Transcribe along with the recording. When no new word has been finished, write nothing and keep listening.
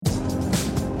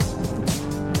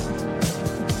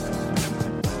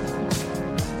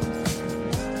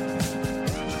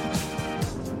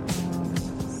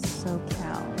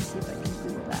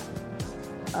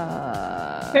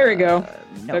There we go.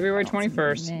 No, February that wasn't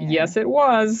 21st. there. Yes, it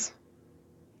was.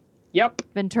 Yep.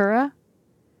 Ventura?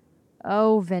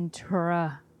 Oh,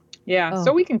 Ventura. Yeah, Oh,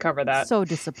 so we can cover that. So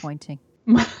disappointing.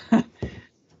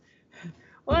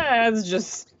 let's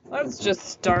just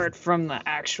start from the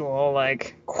actual,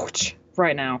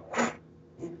 right now.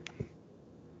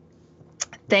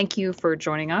 Thank you for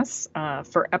joining us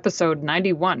for episode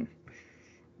 91.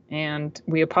 And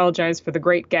we apologize for the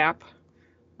great gap.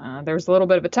 There was a little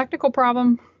bit of a technical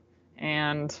problem,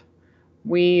 and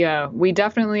we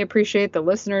definitely appreciate the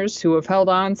listeners who have held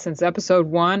on since episode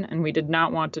 1, and we did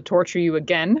not want to torture you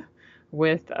again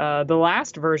with the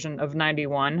last version of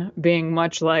 91 being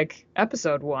much like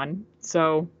episode 1.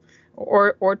 So,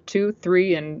 or 2,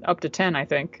 3, and up to 10, I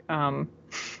think.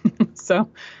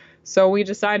 So we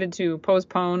decided to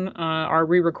postpone our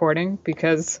re-recording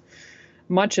because,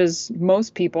 much as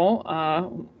most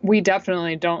people, we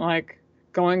definitely don't like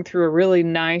going through a really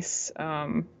nice,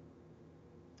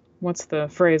 what's the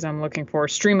phrase I'm looking for?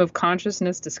 Stream of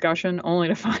consciousness discussion, only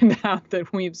to find out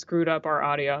that we've screwed up our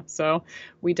audio. So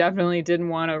we definitely didn't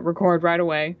want to record right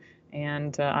away.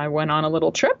 And I went on a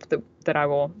little trip that I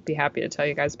will be happy to tell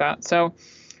you guys about. So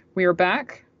we are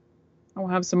back. I'll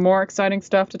have some more exciting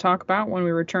stuff to talk about when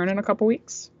we return in a couple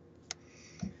weeks.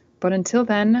 But until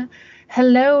then,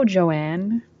 hello,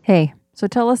 Joanne. Hey, so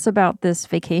tell us about this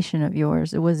vacation of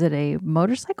yours. Was it a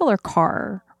motorcycle or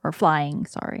car or flying?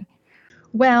 Sorry.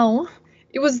 Well,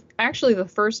 it was actually the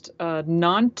first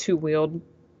non-two-wheeled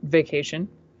vacation.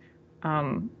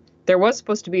 There was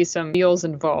supposed to be some wheels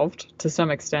involved to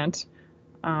some extent.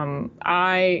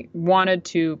 I wanted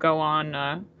to go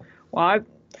on.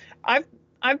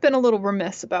 I've been a little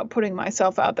remiss about putting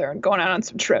myself out there and going out on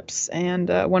some trips. And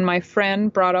when my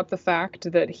friend brought up the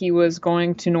fact that he was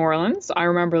going to New Orleans, I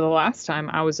remember the last time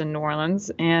I was in New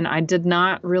Orleans, and I did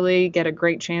not really get a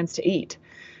great chance to eat.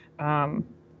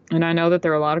 And I know that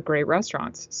there are a lot of great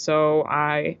restaurants. So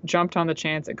I jumped on the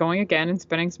chance at going again and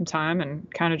spending some time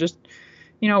and kind of just,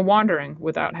 wandering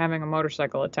without having a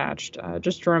motorcycle attached,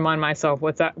 just to remind myself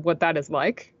what that is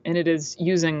like. And it is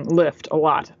using Lyft a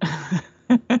lot.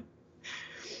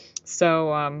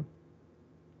 So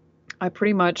I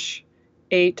pretty much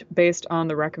ate based on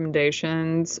the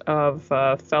recommendations of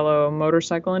fellow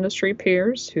motorcycle industry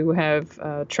peers who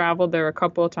have traveled there a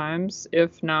couple of times,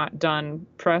 if not done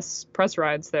press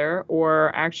rides there,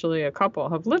 or actually a couple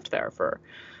have lived there for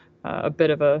a bit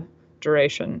of a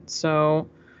duration. So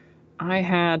I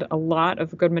had a lot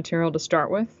of good material to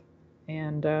start with.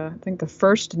 And I think the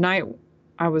first night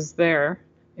I was there,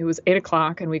 it was 8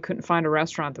 o'clock and we couldn't find a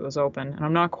restaurant that was open. And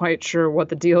I'm not quite sure what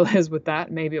the deal is with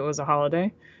that. Maybe it was a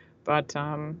holiday. But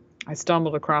I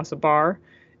stumbled across a bar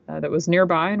that was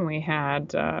nearby, and we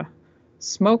had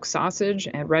smoked sausage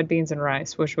and red beans and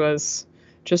rice, which was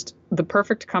just the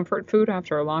perfect comfort food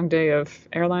after a long day of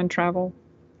airline travel.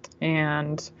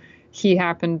 And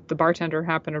the bartender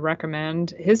happened to recommend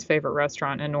his favorite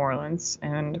restaurant in New Orleans.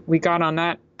 And we got on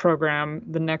that program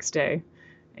the next day,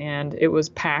 and it was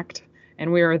packed.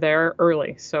 And we were there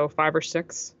early, so 5 or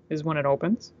 6 is when it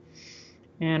opens.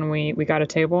 And we got a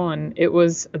table, and it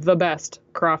was the best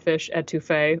crawfish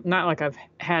etouffee. Not like I've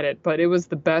had it, but it was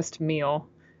the best meal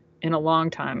in a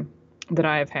long time that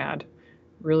I have had.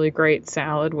 Really great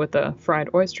salad with a fried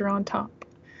oyster on top.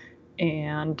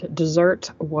 And dessert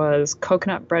was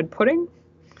coconut bread pudding.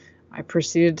 I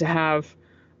proceeded to have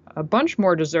a bunch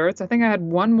more desserts. I think I had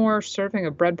one more serving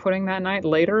of bread pudding that night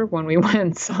later when we went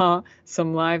and saw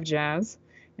some live jazz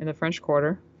in the French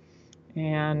Quarter.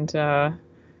 And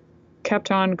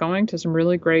kept on going to some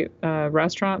really great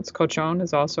restaurants. Cochon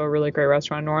is also a really great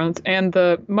restaurant in New Orleans. And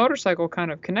the motorcycle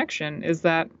kind of connection is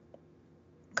that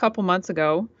a couple months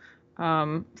ago,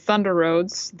 Thunder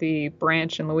Roads, the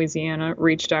branch in Louisiana,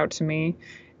 reached out to me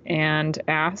and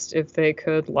asked if they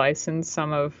could license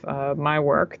some of my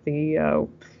work, the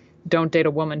Don't Date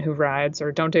a Woman Who Rides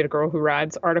or Don't Date a Girl Who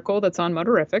Rides article that's on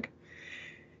Motorific.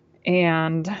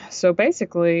 And so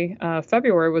basically,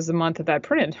 February was the month that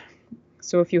printed.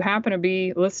 So if you happen to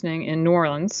be listening in New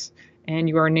Orleans and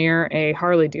you are near a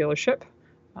Harley dealership,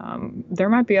 there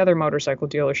might be other motorcycle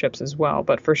dealerships as well,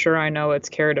 but for sure I know it's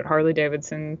carried at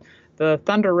Harley-Davidson. The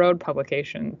Thunder Road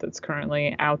publication that's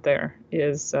currently out there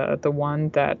is the one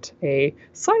that a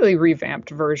slightly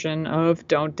revamped version of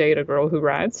Don't Date a Girl Who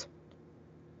Rides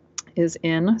is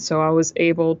in. So I was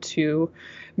able to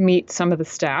meet some of the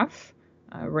staff.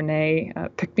 Renee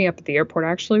picked me up at the airport,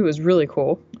 actually. It was really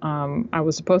cool. I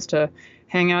was supposed to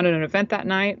hang out at an event that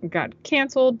night, got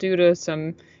canceled due to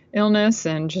some illness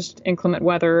and just inclement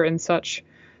weather and such.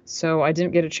 So I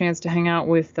didn't get a chance to hang out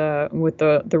with the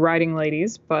riding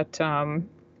ladies, but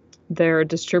their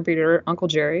distributor, Uncle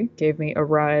Jerry, gave me a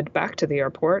ride back to the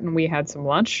airport, and we had some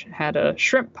lunch. Had a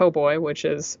shrimp po' boy, which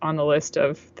is on the list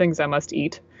of things I must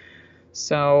eat.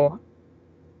 So,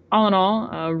 all in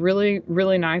all, really,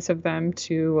 really nice of them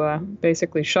to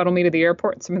basically shuttle me to the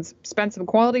airport and spend some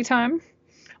quality time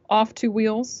off two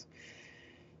wheels.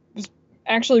 It was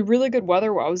actually really good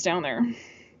weather while I was down there.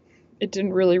 It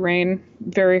didn't really rain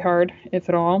very hard, if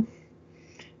at all.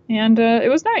 And it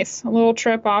was nice. A little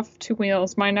trip off two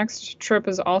wheels. My next trip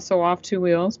is also off two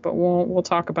wheels, but we'll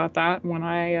talk about that when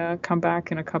I come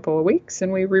back in a couple of weeks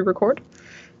and we re-record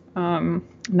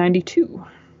 92.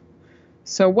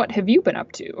 So what have you been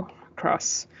up to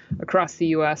across the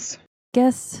U.S.?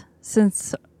 Guess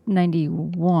since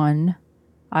 91,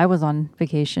 I was on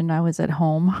vacation. I was at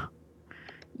home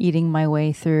eating my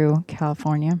way through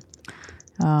California.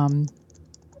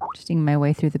 Just eating my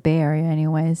way through the Bay Area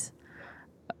anyways.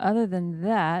 Other than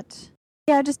that,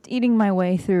 yeah, just eating my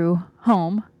way through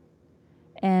home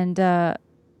and a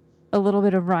little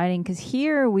bit of riding because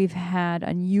here we've had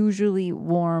unusually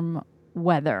warm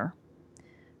weather.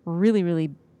 Really,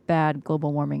 really bad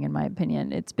global warming in my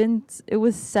opinion. It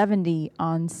was 70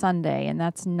 on Sunday, and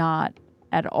that's not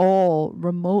at all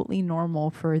remotely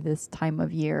normal for this time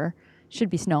of year.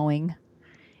 Should be snowing.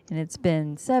 And it's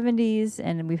been 70s,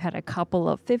 and we've had a couple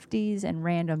of 50s and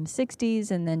random 60s,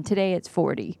 and then today it's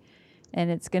 40. And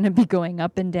it's going to be going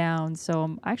up and down.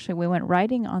 So actually, we went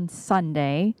riding on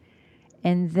Sunday,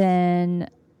 and then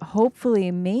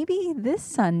hopefully maybe this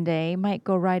Sunday might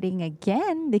go riding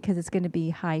again because it's going to be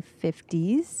high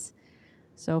 50s.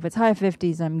 So if it's high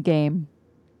 50s, I'm game.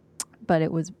 But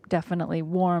it was definitely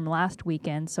warm last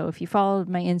weekend. So if you followed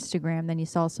my Instagram, then you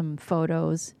saw some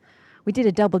photos. We did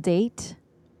a double date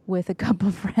with a couple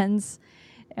of friends,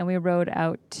 and we rode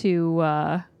out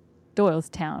to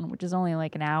Doylestown, which is only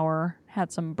like an hour,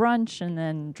 had some brunch, and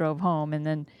then drove home. And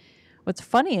then what's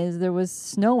funny is there was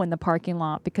snow in the parking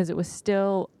lot because it was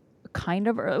still kind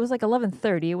of early. It was like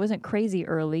 11:30. It wasn't crazy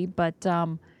early, but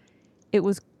it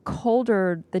was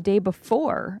colder the day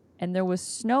before, and there was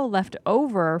snow left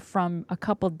over from a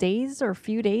couple days or a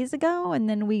few days ago. And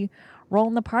then we roll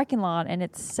in the parking lot, and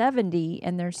it's 70,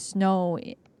 and there's snow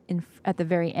at the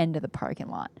very end of the parking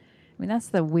lot. I mean, that's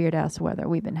the weird-ass weather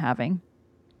we've been having.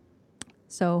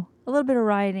 So a little bit of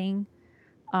riding.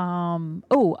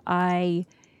 I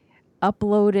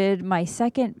uploaded my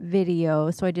second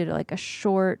video. So I did like a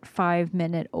short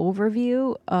 5-minute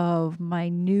overview of my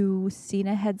new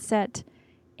Sena headset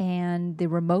and the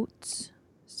remotes.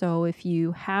 So if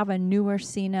you have a newer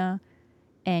Sena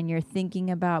and you're thinking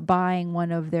about buying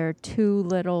one of their 2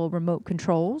 little remote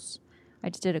controls, I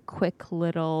just did a quick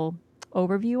little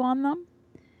overview on them.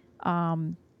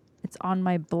 It's on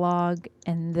my blog,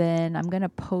 and then I'm going to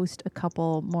post a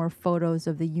couple more photos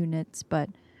of the units, but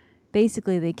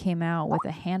basically they came out with a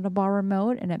handlebar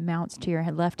remote, and it mounts to your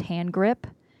left hand grip.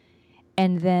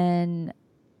 And then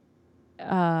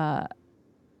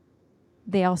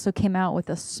they also came out with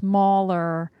a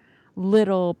smaller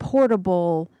little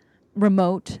portable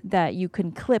remote that you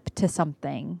can clip to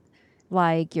something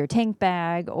like your tank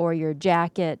bag or your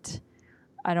jacket.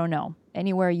 I don't know,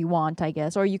 anywhere you want, I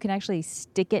guess. Or you can actually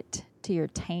stick it to your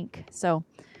tank. So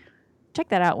check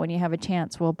that out when you have a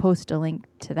chance. We'll post a link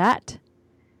to that.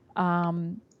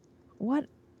 What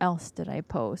else did I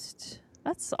post?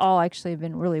 That's all actually I've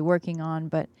been really working on,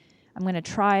 but I'm going to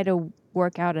try to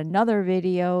work out another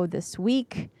video this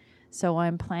week. So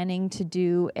I'm planning to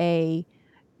do a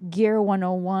Gear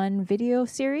 101 video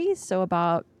series. So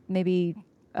about maybe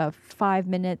 5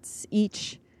 minutes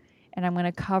each. And I'm going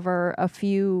to cover a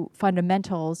few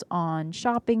fundamentals on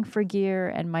shopping for gear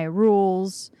and my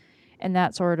rules and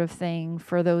that sort of thing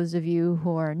for those of you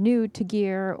who are new to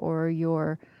gear or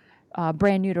you're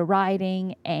brand new to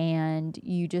riding and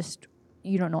you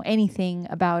don't know anything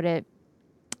about it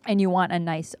and you want a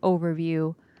nice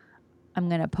overview. I'm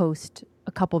going to post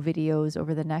a couple videos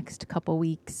over the next couple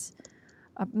weeks.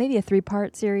 Maybe a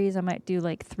 3-part series. I might do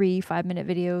like 3 5-minute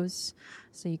videos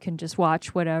so you can just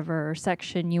watch whatever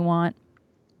section you want.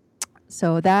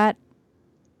 So that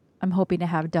I'm hoping to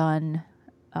have done,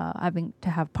 to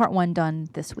have part 1 done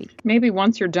this week. Maybe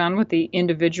once you're done with the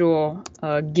individual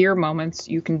gear moments,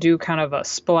 you can do kind of a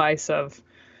splice of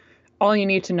all you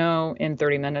need to know in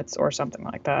 30 minutes or something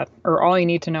like that. Or all you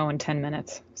need to know in 10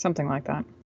 minutes, something like that.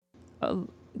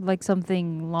 Like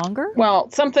something longer?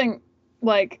 Well, something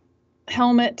like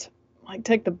helmet, like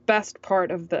take the best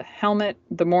part of the helmet,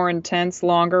 the more intense,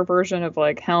 longer version of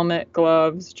like helmet,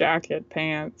 gloves, jacket,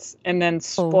 pants, and then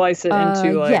splice it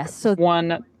into like yes, so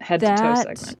one head to toe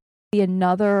segment.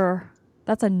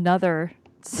 That's another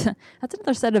set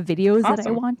of videos that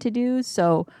I want to do.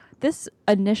 So this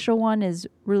initial one is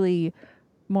really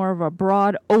more of a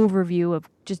broad overview of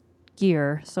just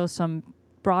gear. So some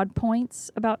broad points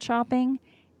about shopping.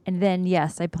 And then,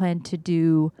 yes, I plan to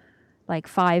do like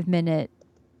 5-minute.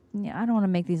 Yeah, I don't want to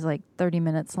make these like 30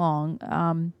 minutes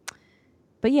long.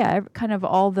 But yeah, kind of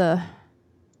all the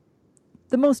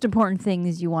most important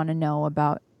things you want to know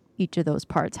about each of those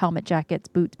parts: helmet, jackets,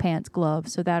 boots, pants,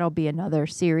 gloves. So that'll be another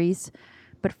series.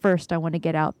 But first, I want to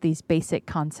get out these basic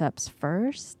concepts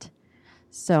first.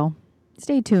 So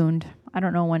stay tuned. I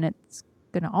don't know when it's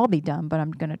going to all be done, but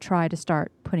I'm going to try to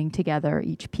start putting together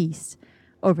each piece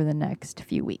over the next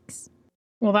few weeks.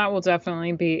 Well, that will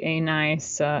definitely be a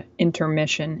nice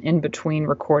intermission in between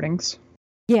recordings.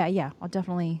 Yeah. I'll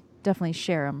definitely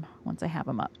share them once I have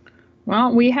them up.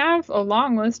 Well, we have a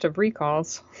long list of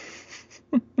recalls.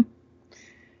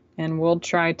 And we'll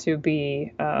try to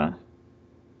be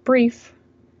brief.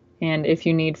 And if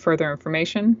you need further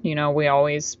information, we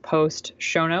always post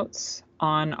show notes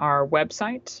on our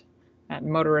website at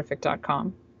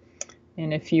motorific.com.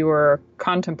 And if you are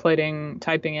contemplating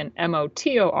typing in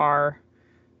MOTOR,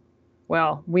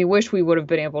 well, we wish we would have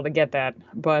been able to get that.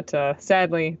 But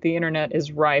sadly, the internet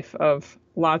is rife of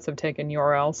lots of taken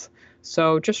URLs.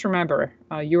 So just remember,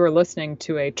 you are listening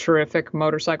to a terrific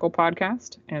motorcycle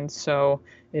podcast. And so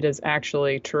it is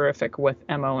actually terrific with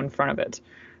MO in front of it.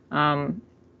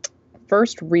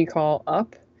 First recall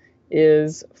up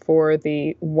is for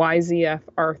the YZF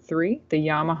R3, the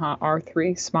Yamaha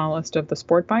R3, smallest of the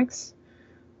sport bikes.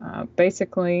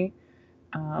 Basically,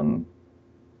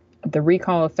 the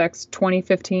recall affects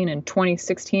 2015 and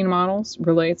 2016 models,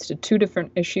 relates to two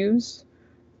different issues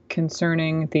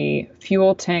concerning the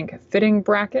fuel tank fitting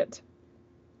bracket,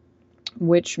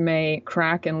 which may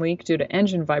crack and leak due to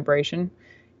engine vibration.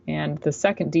 And the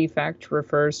second defect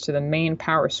refers to the main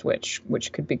power switch,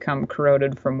 which could become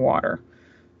corroded from water.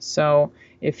 So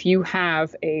if you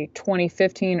have a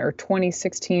 2015 or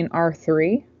 2016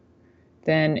 R3,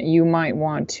 then you might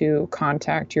want to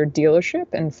contact your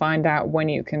dealership and find out when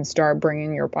you can start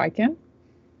bringing your bike in.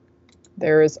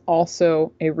 There is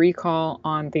also a recall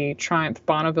on the Triumph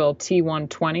Bonneville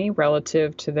T120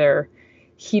 relative to their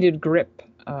heated grip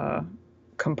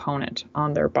component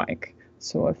on their bike.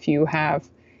 So if you have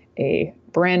a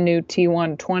brand new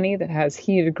T120 that has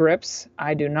heated grips,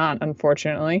 I do not,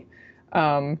 unfortunately,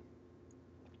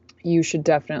 you should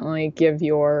definitely give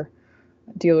your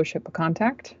dealership a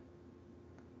contact.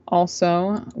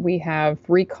 Also, we have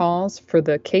recalls for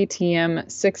the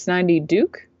KTM 690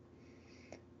 Duke.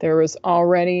 There was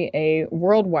already a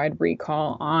worldwide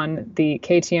recall on the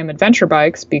KTM adventure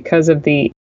bikes because of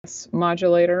the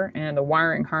modulator and the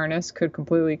wiring harness could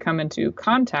completely come into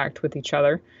contact with each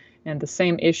other, and the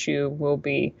same issue will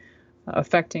be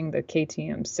affecting the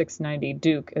KTM 690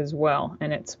 Duke as well,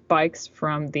 and it's bikes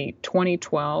from the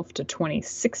 2012 to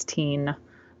 2016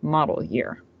 model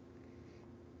year.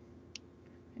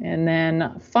 And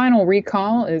then final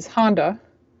recall is Honda,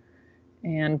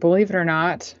 and believe it or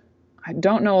not, I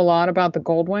don't know a lot about the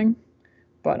Goldwing,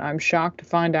 but I'm shocked to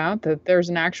find out that there's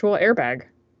an actual airbag.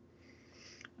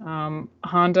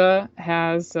 Honda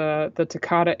has the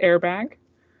Takata airbag,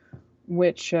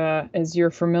 which, as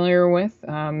you're familiar with,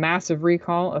 massive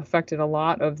recall affected a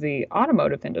lot of the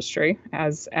automotive industry,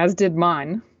 as did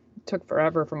mine. It took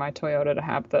forever for my Toyota to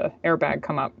have the airbag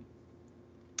come up.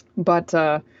 But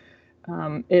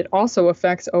it also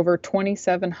affects over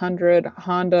 2,700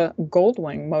 Honda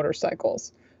Goldwing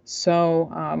motorcycles.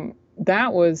 So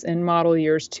that was in model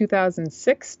years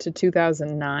 2006 to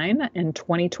 2009 and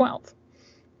 2012.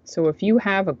 So if you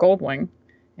have a Goldwing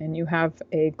and you have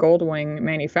a Goldwing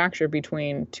manufactured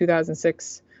between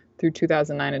 2006 through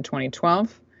 2009 and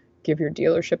 2012, give your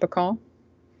dealership a call.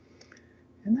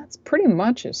 And that's pretty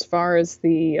much as far as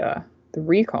the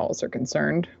recalls are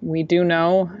concerned. We do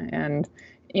know, and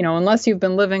unless you've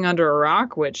been living under a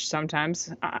rock, which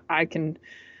sometimes I can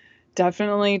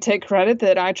definitely take credit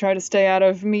that I try to stay out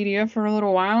of media for a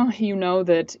little while. You know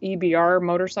that EBR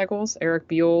Motorcycles, Eric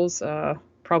Buell's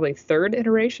probably third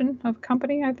iteration of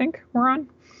company, I think we're on,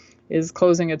 is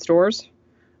closing its doors.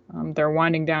 They're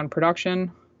winding down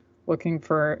production, looking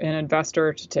for an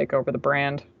investor to take over the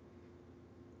brand.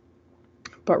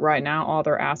 But right now, all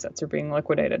their assets are being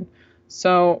liquidated.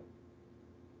 So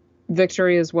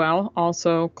Victory as well,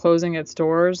 also closing its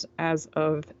doors as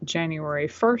of January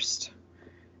 1st.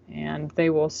 And they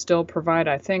will still provide,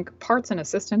 I think, parts and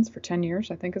assistance for 10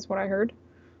 years, I think is what I heard.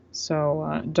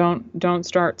 So don't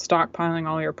start stockpiling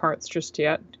all your parts just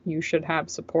yet. You should have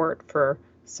support for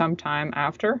some time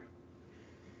after.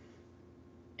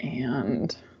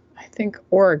 And I think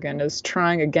Oregon is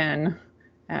trying again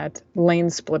at lane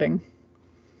splitting.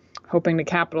 hoping to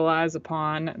capitalize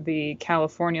upon the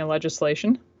California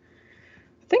legislation.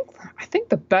 I think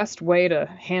the best way to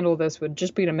handle this would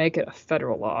just be to make it a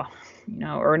federal law,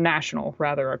 or national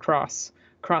rather, across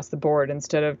the board,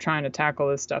 instead of trying to tackle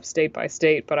this stuff state by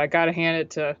state. But I got to hand it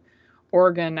to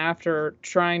Oregon. After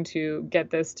trying to get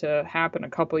this to happen a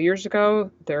couple of years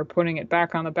ago, they're putting it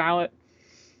back on the ballot.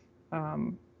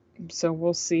 So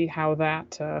we'll see how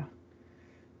that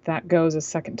goes a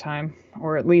second time,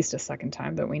 or at least a second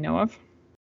time that we know of.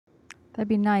 That'd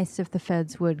be nice if the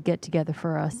feds would get together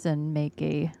for us and make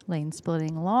a lane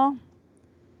splitting law,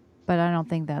 but I don't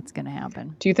think that's going to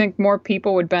happen. Do you think more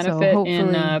people would benefit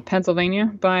in Pennsylvania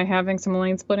by having some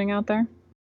lane splitting out there?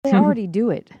 They already do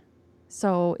it.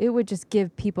 So it would just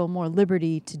give people more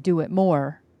liberty to do it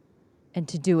more and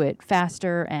to do it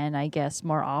faster and I guess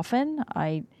more often.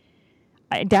 I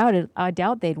doubt it. I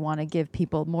doubt they'd want to give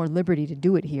people more liberty to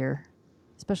do it here,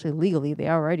 especially legally. They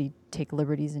already take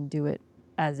liberties and do it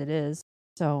as it is.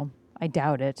 So I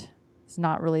doubt it. It's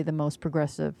not really the most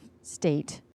progressive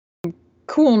state.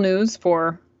 Cool news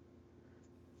for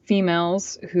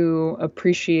females who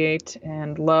appreciate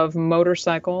and love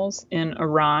motorcycles in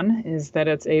Iran is that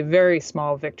it's a very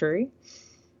small victory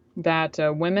that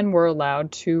women were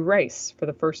allowed to race for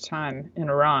the first time in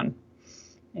Iran.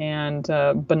 And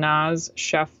Banaz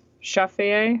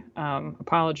Shafie,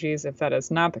 apologies if that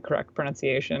is not the correct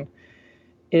pronunciation,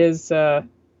 is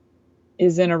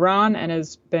in Iran and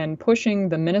has been pushing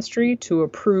the ministry to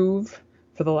approve,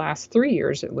 for the last 3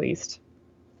 years at least,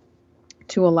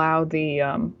 to allow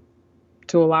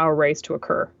a race to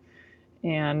occur.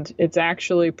 And it's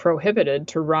actually prohibited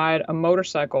to ride a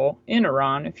motorcycle in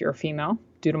Iran if you're a female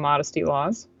due to modesty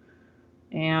laws.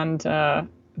 And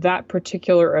that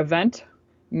particular event,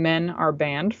 men are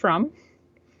banned from.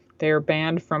 They are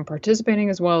banned from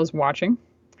participating as well as watching.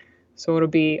 So it'll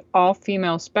be all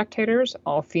female spectators,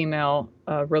 all female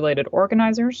related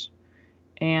organizers,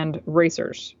 and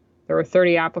racers. There were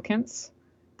 30 applicants.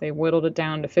 They whittled it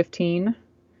down to 15.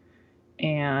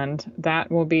 And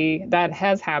that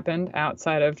has happened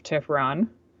outside of Tehran.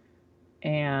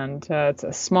 And it's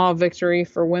a small victory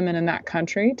for women in that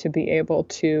country to be able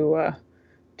to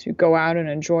go out and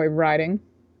enjoy riding.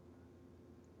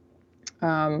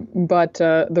 But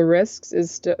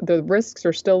the risks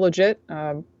are still legit.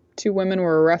 2 women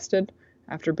were arrested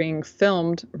after being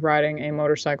filmed riding a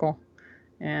motorcycle,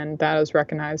 and that is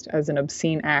recognized as an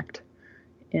obscene act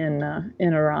in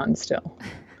Iran still.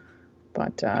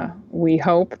 But we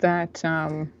hope that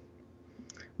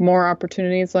more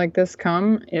opportunities like this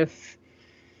come. If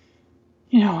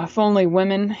only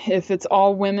women, if it's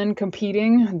all women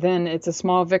competing, then it's a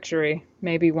small victory.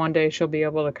 Maybe one day she'll be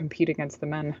able to compete against the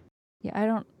men. Yeah,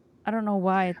 I don't know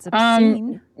why it's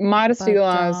obscene. Modesty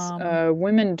laws.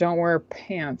 Women don't wear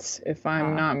pants, if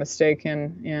I'm not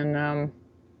mistaken, in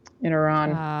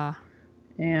Iran.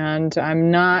 And I'm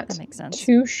not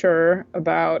too sure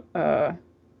about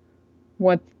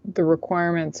what the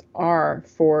requirements are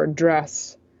for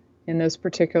dress in this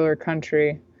particular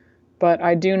country. But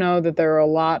I do know that there are a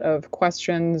lot of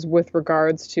questions with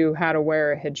regards to how to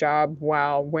wear a hijab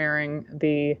while wearing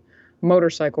the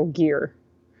motorcycle gear.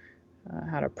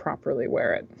 How to properly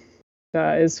wear it.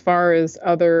 As far as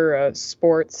other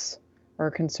sports are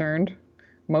concerned,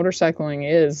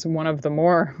 motorcycling is one of the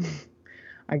more,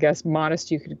 I guess,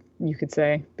 modest you could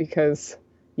say, because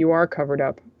you are covered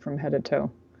up from head to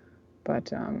toe.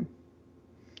 But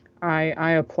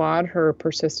I applaud her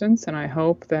persistence, and I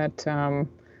hope that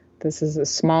this is a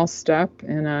small step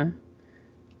in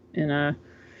an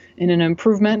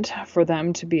improvement for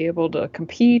them to be able to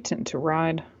compete and to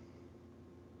ride.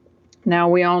 Now,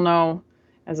 we all know,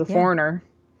 as a foreigner,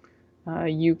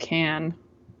 you can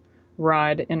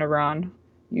ride in Iran.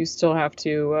 You still have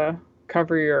to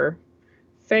cover your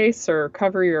face or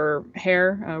cover your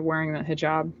hair wearing the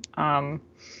hijab,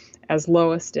 as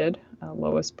Lois did,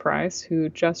 Lois Price, who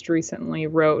just recently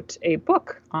wrote a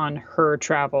book on her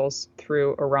travels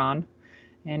through Iran.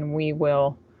 And we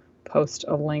will post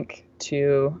a link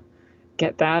to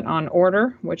get that on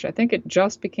order, which I think it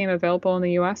just became available in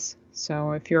the U.S.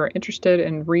 So if you're interested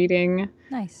in reading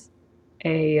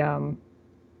a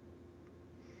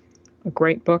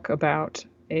great book about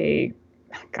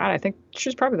I think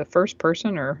she's probably the first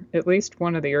person, or at least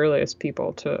one of the earliest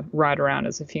people, to ride around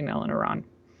as a female in Iran.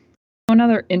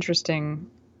 Another interesting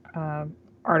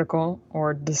article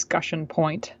or discussion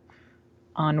point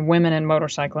on women in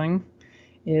motorcycling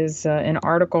is an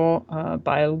article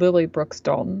by Lily Brooks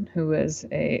Dalton, who is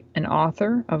an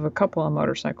author of a couple of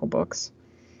motorcycle books.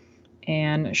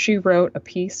 And she wrote a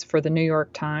piece for the New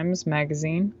York Times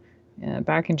Magazine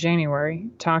back in January,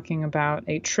 talking about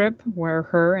a trip where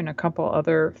her and a couple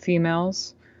other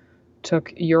females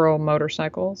took Ural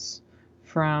motorcycles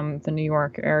from the New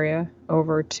York area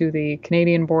over to the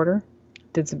Canadian border,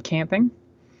 did some camping,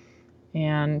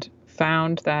 and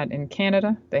found that in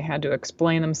Canada they had to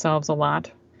explain themselves a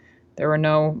lot. There were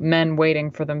no men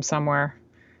waiting for them somewhere,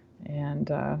 and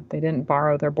they didn't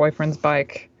borrow their boyfriend's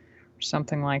bike or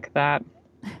something like that.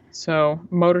 So,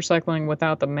 Motorcycling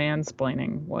Without the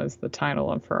Mansplaining was the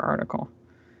title of her article.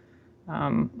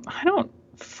 I don't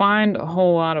find a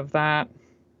whole lot of that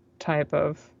type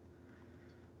of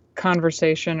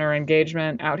conversation or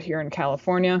engagement out here in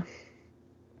California,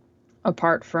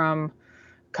 apart from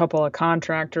a couple of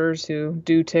contractors who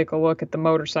do take a look at the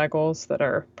motorcycles that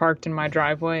are parked in my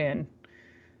driveway and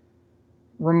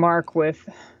remark with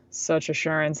such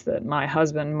assurance that my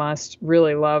husband must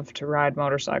really love to ride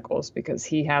motorcycles because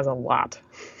he has a lot.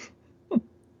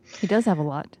 He does have a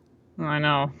lot. I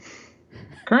know.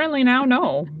 Currently now,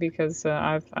 no, because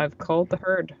I've culled the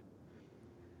herd.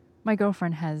 My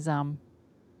girlfriend has, when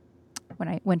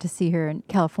I went to see her in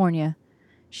California,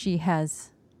 she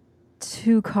has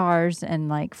 2 cars and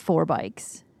like 4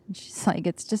 bikes. And she's like,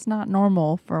 it's just not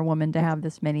normal for a woman to have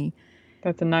this many.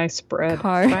 That's a nice spread.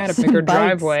 Cars If I had a bigger and bikes.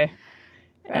 driveway,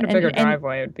 if I had a bigger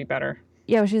driveway, it would be better.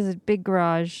 Yeah, well, she has a big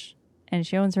garage and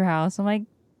she owns her house. I'm like,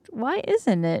 why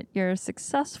isn't it? You're a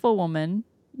successful woman.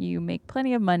 You make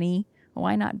plenty of money.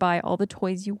 Why not buy all the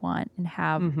toys you want and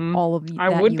have all of I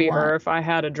that would you be want? her if I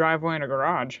had a driveway and a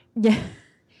garage. Yeah.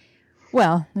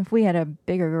 Well, if we had a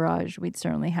bigger garage, we'd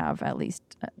certainly have at least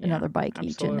another bike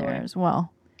each in there absolutely. as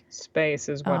well. Space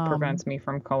is what prevents me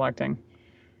from collecting.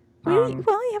 Well, you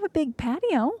have a big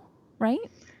patio, right?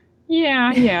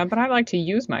 Yeah, but I like to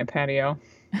use my patio.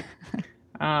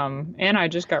 And I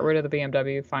just got rid of the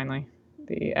BMW finally.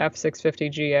 The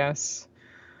F650 GS.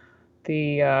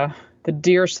 The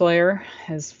Deer Slayer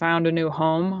has found a new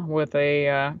home with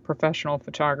a professional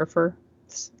photographer.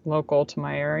 It's local to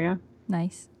my area.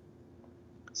 Nice.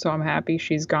 So I'm happy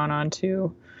she's gone on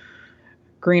to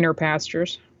greener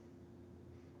pastures.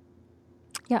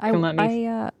 Yeah, I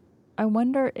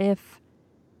wonder if,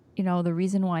 the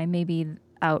reason why maybe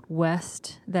out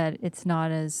west that it's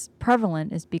not as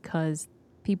prevalent is because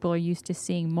people are used to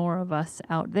seeing more of us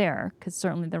out there, because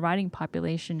certainly the riding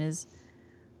population is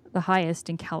the highest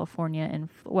in California and,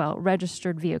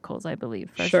 registered vehicles, I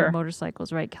believe. Registered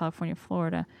motorcycles, right? California,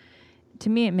 Florida. To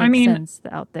me, it makes sense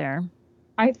out there.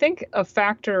 I think a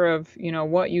factor of,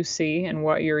 what you see and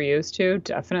what you're used to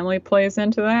definitely plays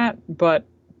into that, but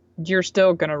you're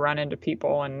still going to run into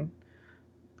people in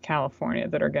California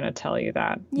that are going to tell you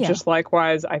that. Yeah. Just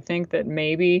likewise, I think that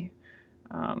maybe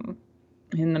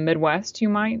in the Midwest, you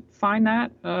might find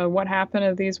that. What happened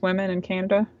to these women in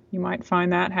Canada? You might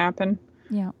find that happen.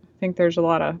 Yeah. I think there's a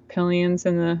lot of pillions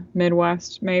in the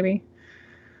Midwest, maybe.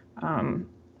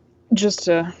 Just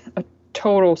a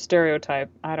total stereotype.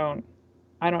 I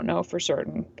don't know for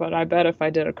certain, but I bet if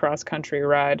I did a cross-country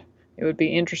ride, it would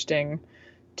be interesting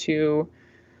to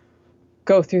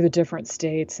go through the different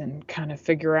states and kind of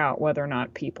figure out whether or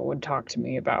not people would talk to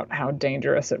me about how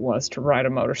dangerous it was to ride a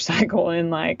motorcycle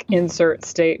in like insert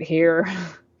state here.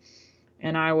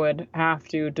 And I would have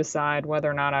to decide whether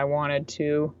or not I wanted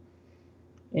to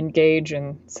engage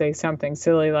and say something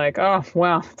silly like, oh,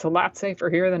 well, it's a lot safer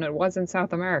here than it was in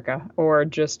South America, or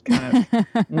just kind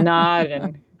of nod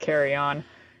and carry on.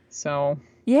 So,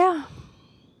 yeah.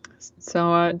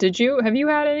 So, have you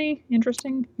had any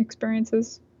interesting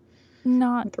experiences?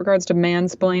 Not with regards to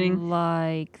mansplaining?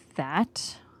 Like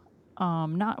that.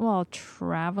 Not while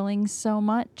traveling so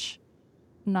much.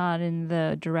 Not in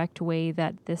the direct way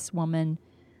that this woman,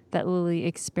 that Lily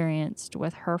experienced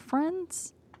with her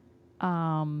friends.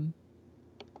 My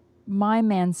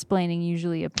mansplaining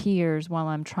usually appears while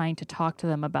I'm trying to talk to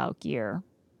them about gear.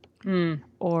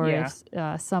 Or if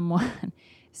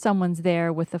someone's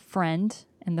there with a friend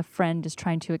and the friend is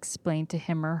trying to explain to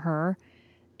him or her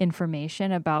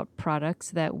information about products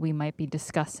that we might be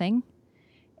discussing.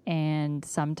 And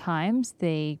sometimes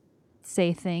they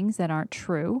say things that aren't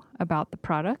true about the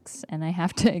products, and I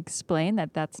have to explain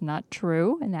that that's not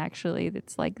true, and actually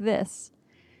it's like this.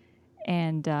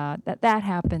 And that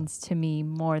happens to me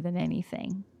more than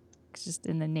anything. It's just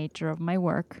in the nature of my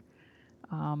work.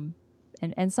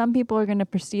 And some people are going to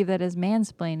perceive that as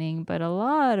mansplaining, but a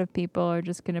lot of people are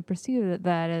just going to perceive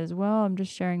that as, well, I'm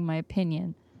just sharing my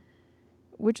opinion,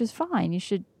 which is fine.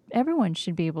 Everyone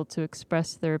should be able to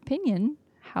express their opinion.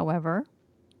 However,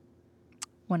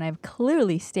 when I've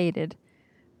clearly stated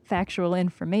factual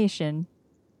information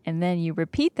and then you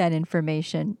repeat that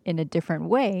information in a different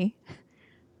way,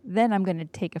 then I'm going to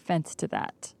take offense to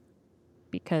that.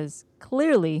 because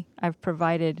clearly I've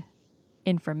provided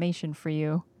information for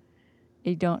you.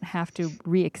 You don't have to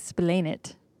re-explain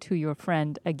it to your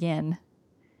friend again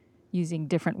using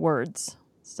different words.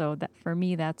 So that for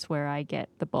me, that's where I get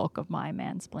the bulk of my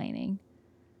mansplaining.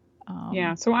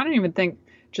 Yeah, so I don't even think,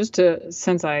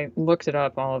 since I looked it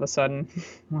up all of a sudden,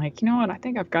 like, you know what, I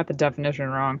think I've got the definition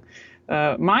wrong.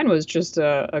 Mine was just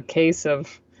a case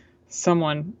of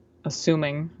someone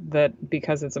assuming that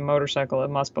because it's a motorcycle, it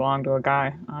must belong to a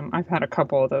guy. I've had a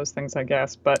couple of those things, I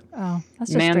guess, but that's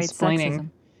just straight mansplaining sexism.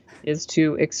 Is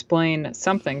to explain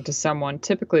something to someone,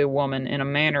 typically a woman, in a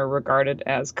manner regarded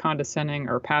as condescending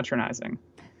or patronizing.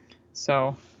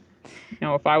 So,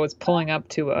 if I was pulling up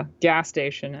to a gas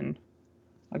station and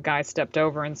a guy stepped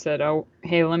over and said, "Oh,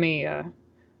 hey, let me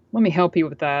help you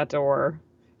with that," or,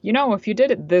 if you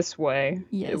did it this way,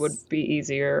 Yes. it would be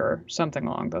easier, or something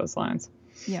along those lines.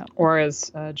 Yeah. Or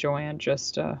as Joanne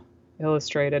just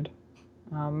illustrated,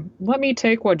 let me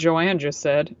take what Joanne just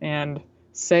said and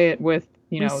say it with,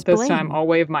 this time I'll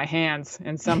wave my hands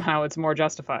and somehow it's more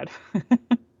justified.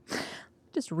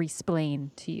 Just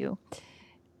resplain to you.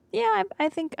 Yeah, I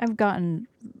think I've gotten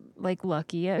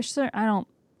lucky. I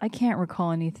can't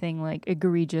recall anything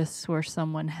egregious where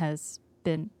someone has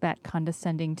been that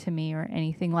condescending to me or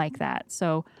anything like that.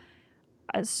 So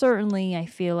certainly I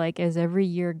feel like as every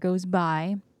year goes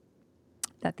by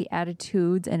that the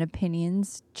attitudes and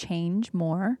opinions change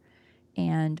more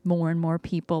and more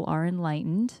people are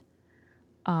enlightened.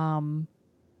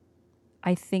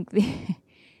 I think the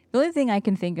only thing I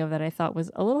can think of that I thought was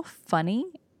a little funny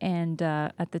and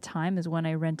at the time is when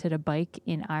I rented a bike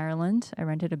in Ireland. I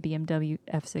rented a BMW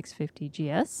F650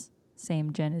 GS,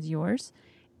 same gen as yours.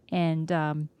 And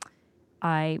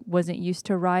I wasn't used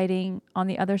to riding on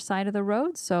the other side of the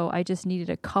road, so I just needed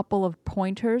a couple of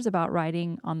pointers about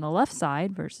riding on the left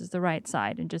side versus the right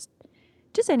side and just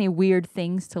any weird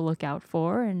things to look out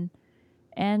for. And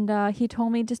he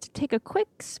told me just to take a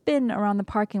quick spin around the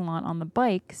parking lot on the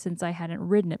bike since I hadn't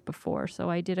ridden it before. So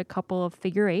I did a couple of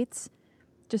figure eights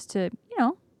just to,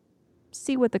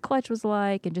 see what the clutch was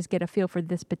like and just get a feel for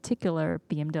this particular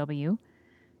BMW.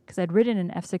 Because I'd ridden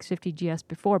an F650 GS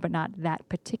before, but not that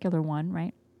particular one,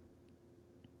 right?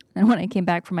 And when I came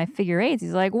back from my figure eights,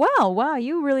 he's like, wow,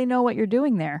 you really know what you're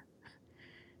doing there. I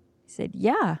said,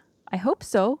 yeah, I hope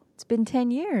so. It's been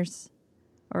 10 years.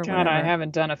 Or God, whatever. I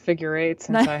haven't done a figure eight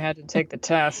since I had to take the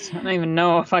test. I don't even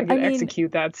know if I could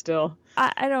execute that still.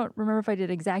 I don't remember if I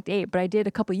did exact 8, but I did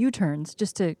a couple U-turns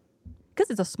because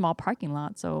it's a small parking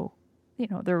lot, so,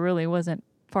 there really wasn't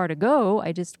far to go.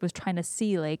 I just was trying to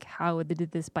see, how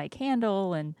did this bike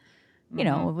handle and,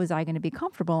 was I going to be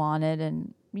comfortable on it?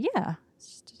 And, yeah,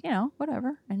 it's just,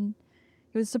 whatever. And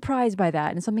he was surprised by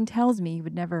that. And something tells me he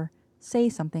would never say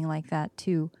something like that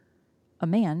to a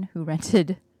man who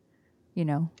rented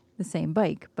the same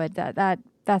bike, but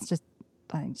that's just,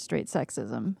 I think, straight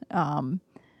sexism. I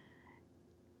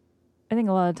think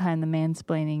a lot of the time the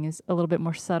mansplaining is a little bit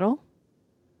more subtle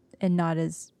and not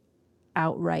as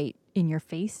outright in your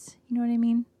face. You know what I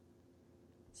mean?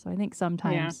 So I think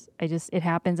sometimes it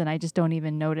happens and I just don't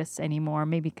even notice anymore.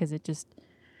 Maybe because it just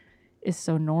is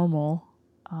so normal,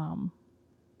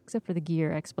 except for the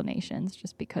gear explanations,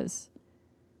 just because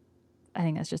I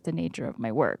think that's just the nature of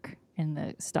my work and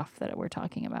the stuff that we're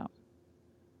talking about.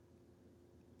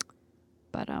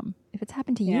 But if it's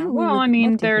happened to you, well, I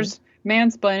mean, there's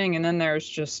mansplaining, and then there's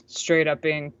just straight up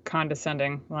being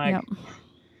condescending.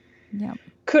 Yep.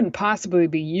 Couldn't possibly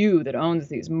be you that owns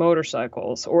these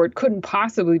motorcycles, or it couldn't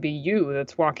possibly be you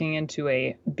that's walking into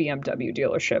a BMW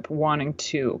dealership wanting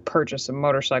to purchase a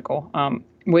motorcycle,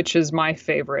 which is my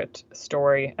favorite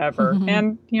story ever.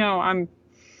 And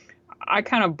I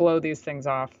kind of blow these things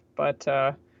off, but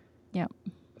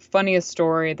funniest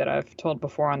story that I've told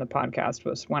before on the podcast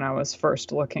was when I was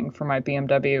first looking for my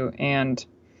BMW, and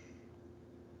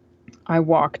I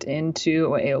walked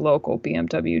into a local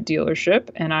BMW dealership,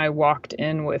 and I walked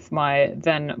in with my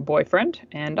then boyfriend,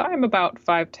 and I'm about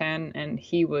 5'10", and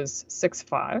he was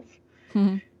 6'5".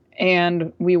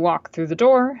 And we walk through the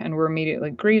door, and we're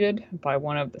immediately greeted by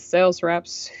one of the sales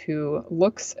reps who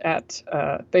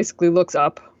basically looks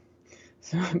up.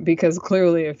 Because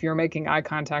clearly, if you're making eye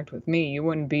contact with me, you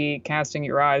wouldn't be casting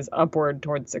your eyes upward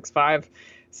towards 6'5",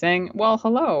 saying, well,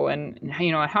 hello, and,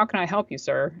 how can I help you,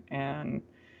 sir? And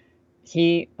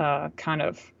he kind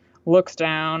of looks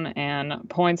down and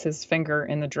points his finger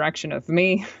in the direction of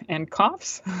me and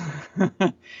coughs.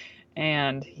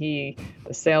 And the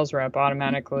sales rep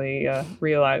automatically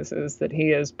realizes that he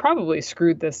has probably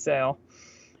screwed this sale.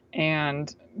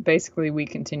 And basically, we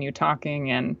continue talking,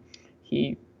 and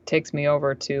he takes me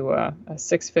over to a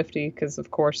 650 because, of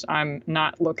course, I'm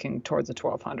not looking towards a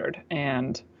 1200.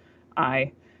 And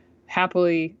I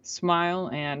happily smile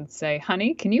and say,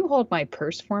 honey, can you hold my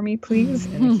purse for me, please?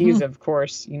 And he's, of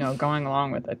course, going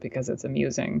along with it because it's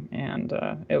amusing. And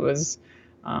it was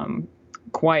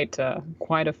quite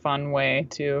a fun way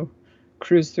to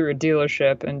cruise through a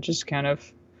dealership and just kind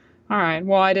of, all right,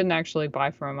 well, I didn't actually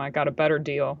buy from him. I got a better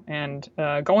deal. And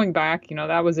going back,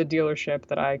 that was a dealership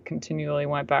that I continually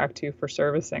went back to for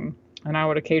servicing. And I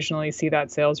would occasionally see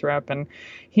that sales rep, and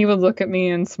he would look at me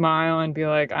and smile and be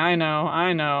like, I know,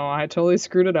 I totally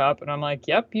screwed it up. And I'm like,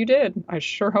 yep, you did. I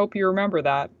sure hope you remember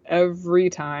that every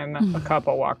time a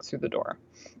couple walks through the door.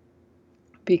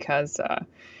 Because,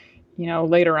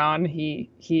 later on,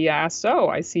 he asked, oh,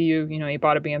 I see you, you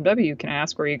bought a BMW. Can I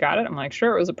ask where you got it? I'm like,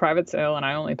 sure, it was a private sale, and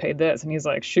I only paid this. And he's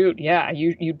like, shoot, yeah,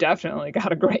 you definitely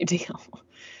got a great deal.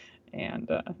 And,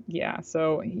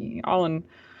 so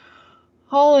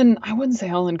I wouldn't say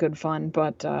all in good fun,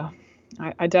 but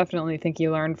I definitely think he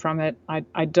learned from it.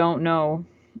 I don't know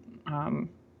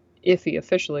if he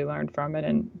officially learned from it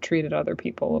and treated other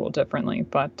people a little differently.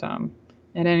 But at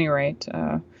any rate,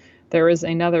 there is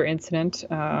another incident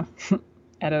at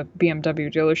a BMW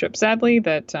dealership, sadly,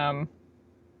 that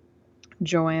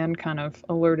Joanne kind of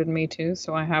alerted me to,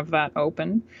 so I have that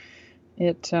open.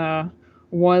 It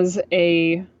was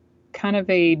a kind of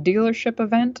a dealership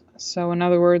event. So in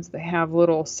other words, they have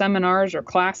little seminars or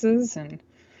classes, and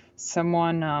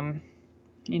someone,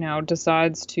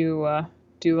 decides to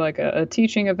do like a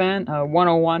teaching event, a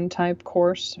 101 type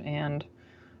course. And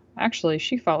actually,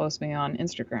 she follows me on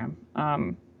Instagram.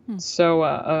 So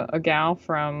a gal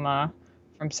from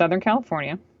Southern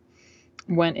California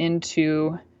went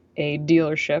into a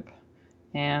dealership,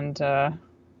 and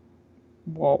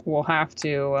we'll have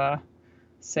to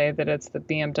say that it's the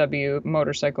BMW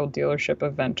motorcycle dealership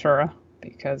of Ventura,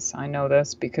 because I know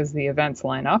this because the events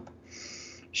line up.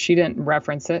 She didn't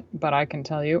reference it, but I can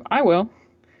tell you I will.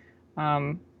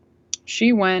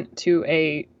 She went to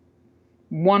a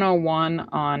 101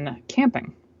 on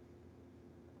camping.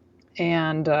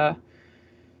 And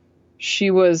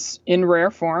she was in rare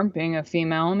form, being a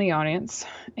female in the audience,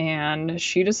 and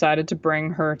she decided to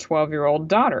bring her 12-year-old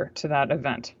daughter to that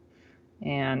event,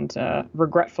 and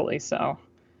regretfully so.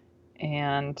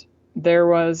 And there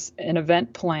was an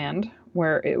event planned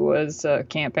where it was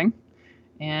camping,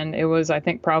 and it was, I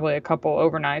think, probably a couple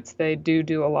overnights. They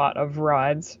do a lot of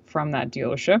rides from that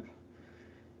dealership.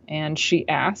 And she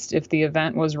asked if the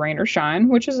event was rain or shine,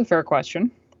 which is a fair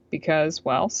question because,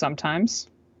 well, sometimes,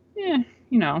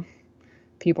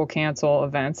 people cancel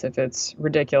events if it's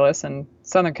ridiculous. In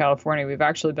Southern California, we've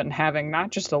actually been having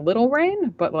not just a little rain,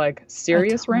 but like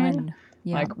serious rain.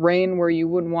 Yeah. Like rain where you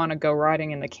wouldn't want to go riding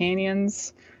in the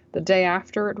canyons the day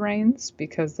after it rains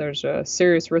because there's a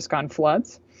serious risk on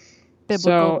floods.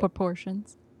 Biblical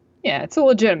proportions. Yeah, it's a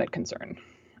legitimate concern.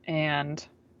 And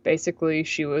basically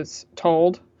she was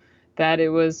told that it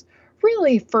was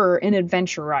really for an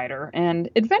adventure rider, and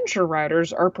adventure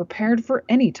riders are prepared for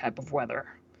any type of weather.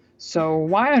 So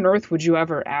why on earth would you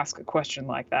ever ask a question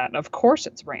like that? Of course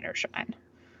it's rain or shine.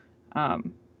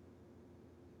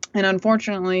 And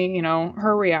unfortunately,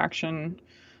 her reaction,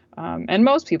 and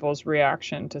most people's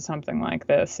reaction to something like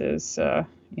this is,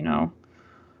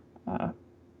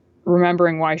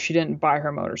 remembering why she didn't buy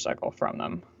her motorcycle from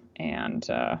them. And,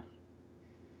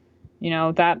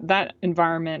 that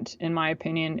environment, in my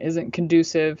opinion, isn't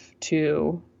conducive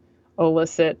to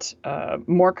elicit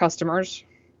more customers,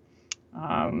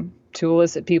 to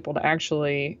elicit people to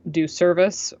actually do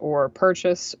service or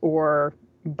purchase or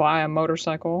buy a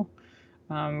motorcycle.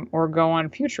 Or go on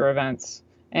future events.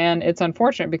 And it's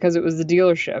unfortunate because it was the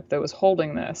dealership that was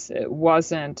holding this. It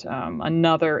wasn't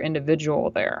another individual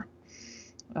there.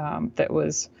 It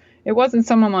wasn't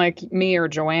someone like me or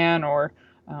Joanne or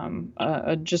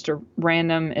just a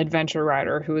random adventure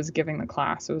rider who was giving the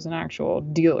class. It was an actual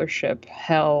dealership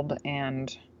held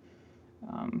and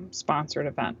sponsored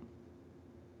event.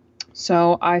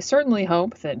 So I certainly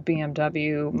hope that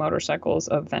BMW Motorcycles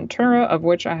of Ventura, of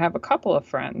which I have a couple of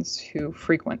friends who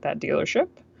frequent that dealership,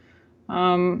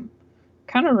 kind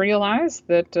of realize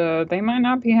that they might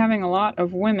not be having a lot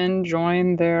of women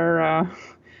join their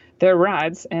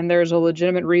rides, and there's a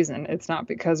legitimate reason. It's not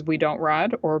because we don't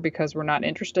ride or because we're not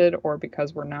interested or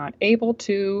because we're not able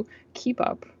to keep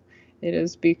up. It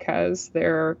is because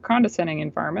their condescending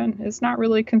environment is not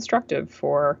really constructive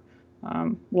for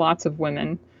lots of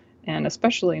women, and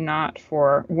especially not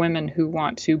for women who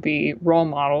want to be role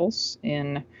models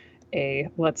in a,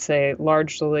 let's say,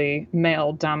 largely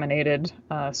male-dominated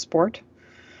sport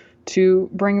to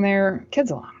bring their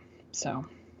kids along. So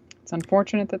it's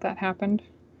unfortunate that happened.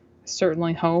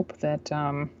 certainly hope that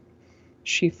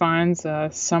she finds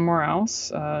somewhere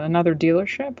else, another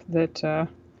dealership that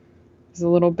is a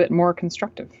little bit more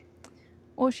constructive.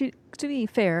 Well, to be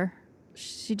fair,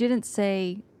 she didn't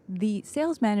say, the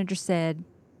sales manager said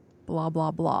blah,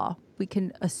 blah, blah. We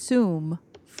can assume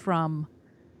from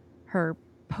her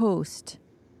post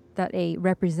that a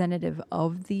representative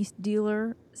of the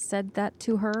dealer said that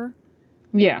to her.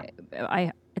 Yeah.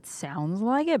 It sounds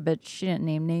like it, but she didn't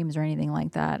name names or anything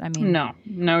like that. I mean,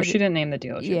 no, she didn't name the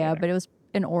dealership. Yeah, either. but it was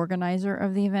an organizer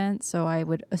of the event, so I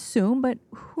would assume, but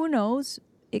who knows?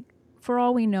 For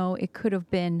all we know, it could have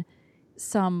been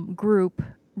some group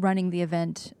running the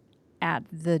event at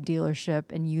the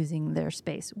dealership and using their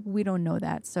space. We don't know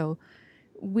that, so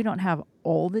we don't have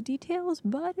all the details,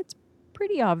 but it's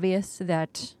pretty obvious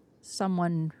that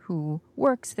someone who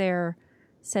works there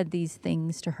said these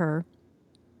things to her.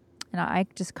 And I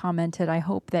just commented, I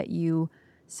hope that you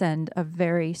send a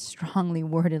very strongly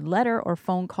worded letter or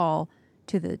phone call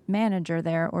to the manager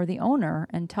there or the owner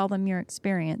and tell them your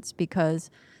experience,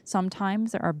 because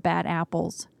sometimes there are bad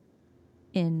apples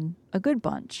in a good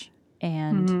bunch.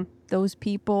 And those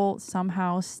people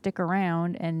somehow stick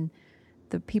around, and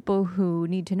the people who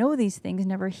need to know these things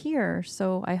never hear.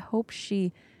 So I hope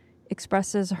she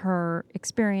expresses her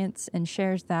experience and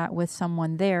shares that with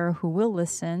someone there who will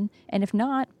listen. And if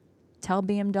not, tell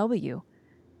BMW.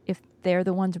 If they're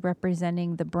the ones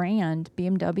representing the brand,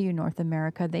 BMW North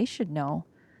America, they should know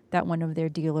that one of their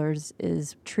dealers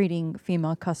is treating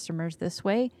female customers this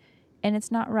way, and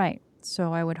it's not right.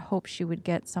 So I would hope she would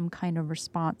get some kind of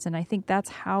response. And I think that's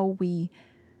how we,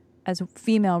 as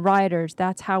female riders,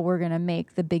 that's how we're going to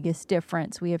make the biggest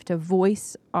difference. We have to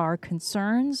voice our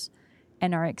concerns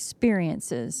and our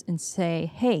experiences and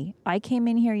say, hey, I came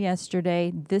in here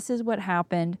yesterday. This is what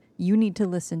happened. You need to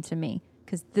listen to me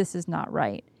because this is not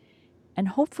right. And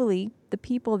hopefully the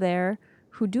people there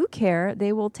who do care,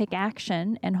 they will take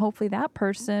action. And hopefully that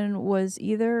person was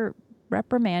either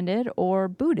reprimanded or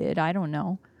booted. I don't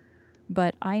know.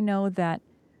 But I know that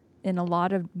in a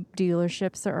lot of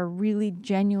dealerships, there are really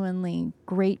genuinely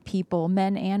great people,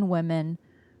 men and women,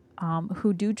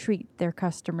 who do treat their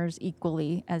customers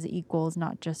equally as equals,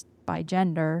 not just by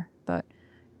gender. But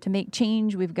to make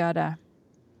change, we've got to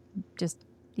just,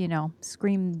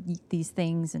 scream these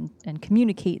things and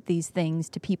communicate these things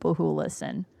to people who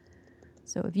listen.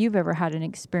 So if you've ever had an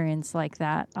experience like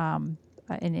that, and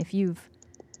if you've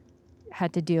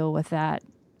had to deal with that,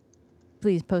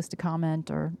 please post a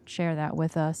comment or share that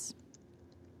with us.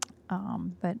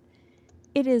 But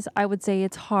it is, I would say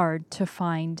it's hard to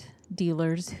find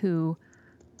dealers who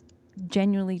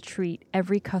genuinely treat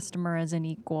every customer as an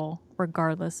equal,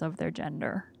 regardless of their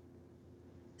gender,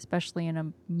 especially in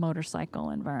a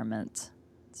motorcycle environment.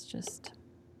 It's just,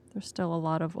 there's still a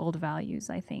lot of old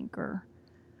values, I think, or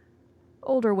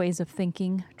older ways of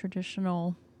thinking,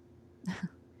 traditional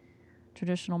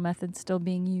methods still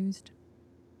being used.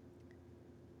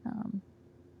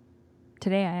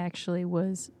 Today I actually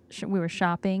we were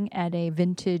shopping at a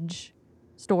vintage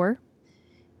store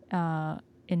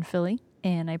in Philly,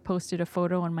 and I posted a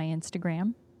photo on my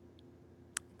Instagram.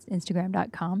 It's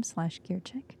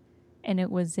instagram.com/gearcheck. And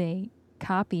it was a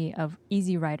copy of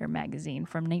Easy Rider magazine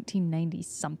from 1990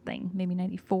 something, maybe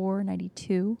 94,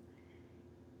 92.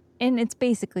 And it's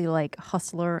basically like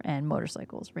Hustler and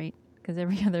motorcycles, right? Because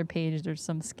every other page there's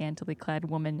some scantily clad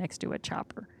woman next to a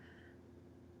chopper.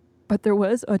 But there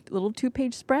was a little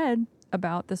 2-page spread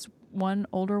about this one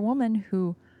older woman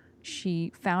who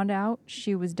she found out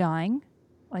she was dying,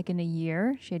 like in a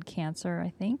year. She had cancer,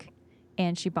 I think,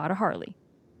 and she bought a Harley.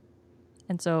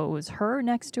 And so it was her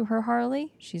next to her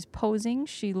Harley. She's posing.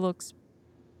 She looks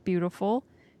beautiful.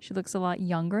 She looks a lot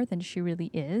younger than she really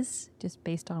is, just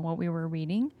based on what we were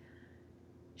reading.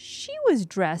 She was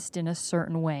dressed in a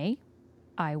certain way.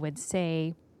 I would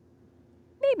say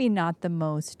maybe not the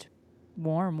most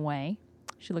warm way.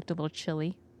 She looked a little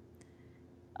chilly.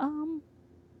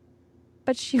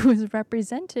 But she was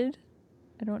represented.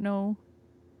 I don't know.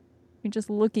 Just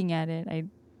looking at it, I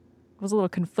was a little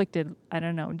conflicted. I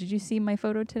don't know. Did you see my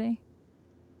photo today?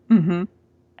 Mm-hmm.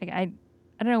 I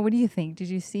don't know. What do you think? Did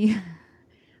you see? I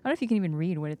don't know if you can even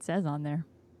read what it says on there.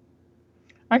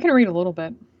 I can read a little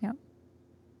bit. Yeah.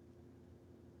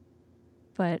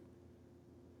 But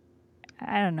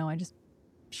I don't know. I just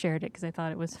shared it because I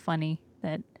thought it was funny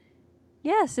that,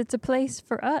 yes, it's a place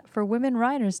for women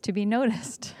riders to be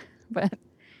noticed. But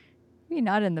maybe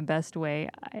not in the best way.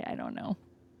 I don't know.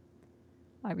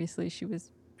 Obviously,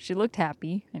 she looked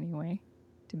happy anyway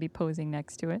to be posing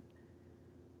next to it.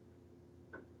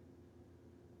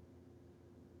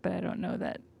 But I don't know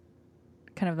that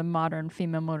kind of the modern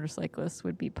female motorcyclist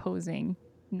would be posing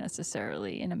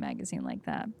necessarily in a magazine like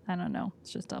that. I don't know.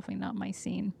 It's just definitely not my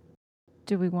scene.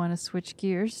 Do we want to switch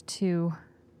gears to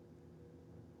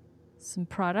some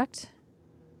product?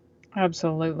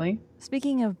 Absolutely.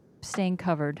 Speaking of staying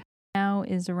covered, now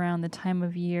is around the time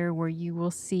of year where you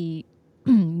will see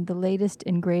the latest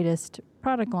and greatest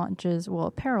product launches, well,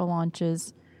 apparel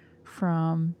launches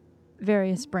from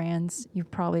various brands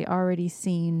you've probably already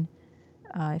seen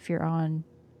if you're on,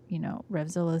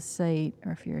 Revzilla's site,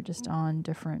 or if you're just on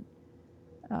different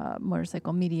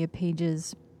motorcycle media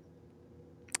pages.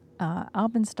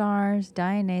 Alpenstars,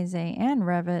 Dainese, and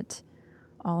Revit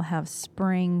all have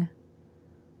spring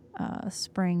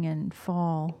and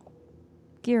fall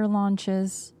gear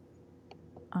launches.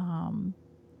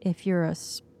 If you're a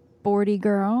sporty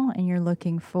girl and you're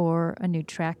looking for a new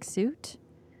tracksuit,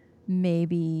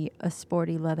 maybe a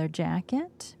sporty leather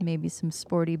jacket, maybe some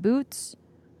sporty boots,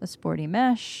 a sporty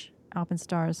mesh,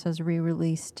 Alpenstars has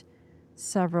re-released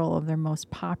several of their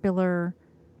most popular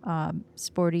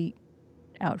sporty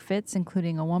outfits,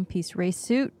 including a one-piece race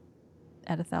suit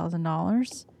at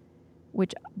 $1,000,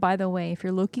 which, by the way, if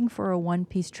you're looking for a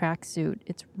one-piece tracksuit,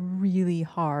 it's really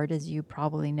hard, as you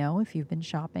probably know if you've been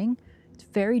shopping. It's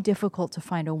very difficult to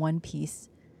find a one-piece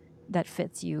that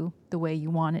fits you the way you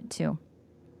want it to.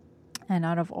 And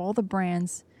out of all the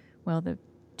brands, well, the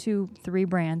 2-3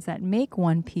 brands that make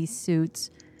one-piece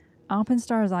suits,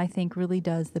 Alpenstars, I think, really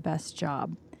does the best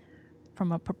job.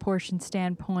 From a proportion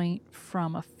standpoint,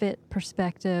 from a fit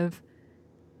perspective,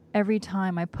 every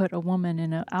time I put a woman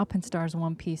in an Alpenstars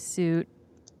one-piece suit,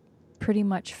 pretty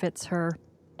much fits her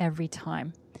every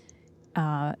time.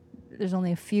 There's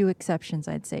only a few exceptions,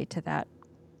 I'd say, to that.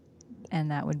 And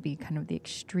that would be kind of the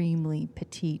extremely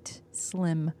petite,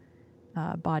 slim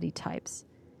body types.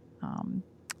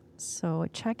 So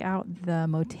check out the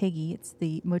Motegi. It's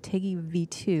the Motegi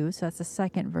V2, so that's the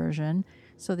second version.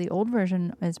 So the old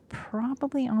version is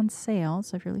probably on sale.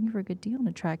 So if you're looking for a good deal on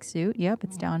a tracksuit, yep,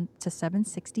 it's down to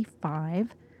 $765.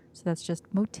 So that's just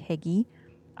Motegi.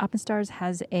 Alpenstars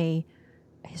has a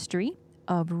history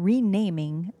of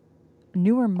renaming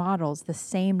newer models the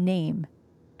same name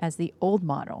as the old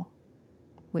model,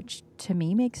 which to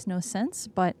me makes no sense.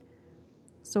 But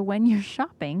so when you're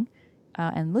shopping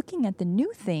and looking at the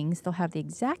new things, they'll have the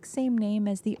exact same name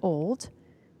as the old,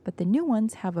 but the new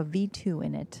ones have a V2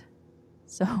 in it.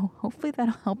 So hopefully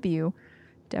that'll help you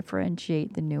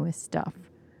differentiate the newest stuff.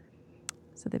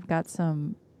 So they've got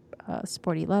some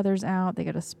sporty leathers out. They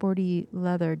got a sporty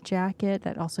leather jacket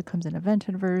that also comes in a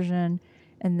vented version,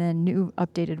 and then new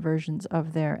updated versions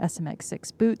of their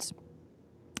SMX6 boots,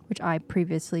 which I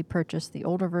previously purchased the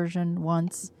older version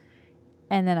once,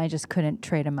 and then I just couldn't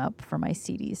trade them up for my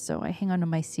CDs. So I hang on to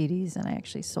my CDs, and I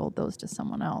actually sold those to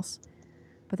someone else.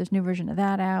 But there's a new version of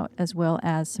that out, as well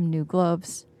as some new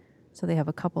gloves. So they have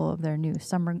a couple of their new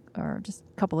summer, or just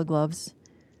a couple of gloves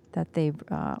that they've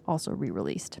also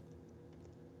re-released.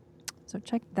 So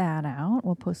check that out.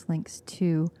 We'll post links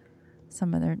to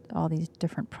some of all these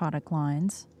different product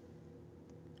lines.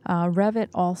 Revit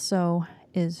also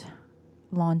is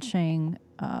launching,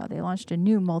 they launched a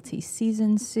new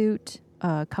multi-season suit,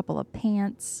 a couple of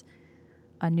pants,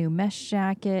 a new mesh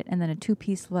jacket, and then a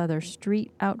 2-piece leather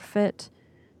street outfit.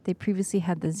 They previously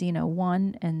had the Xena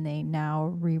 1, and they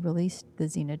now re-released the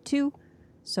Xena 2.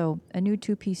 So a new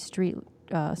 2-piece street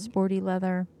sporty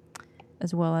leather,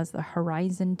 as well as the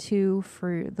Horizon 2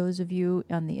 for those of you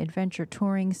on the adventure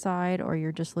touring side, or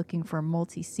you're just looking for a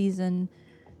multi-season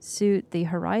suit. The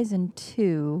Horizon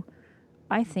 2,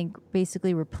 I think,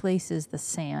 basically replaces the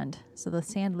Sand. So the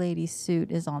Sand Lady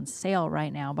suit is on sale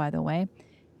right now, by the way.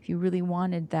 If you really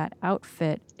wanted that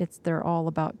outfit, they're all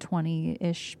about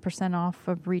 20-ish% off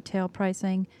of retail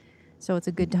pricing. So it's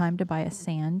a good time to buy a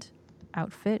Sand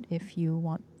outfit if you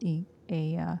want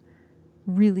a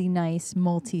really nice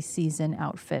multi-season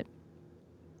outfit.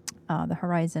 The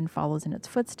Horizon follows in its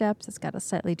footsteps. It's got a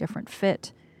slightly different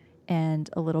fit and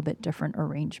a little bit different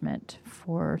arrangement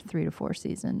for 3 to 4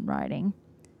 season riding.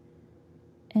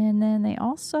 And then they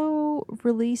also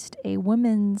released a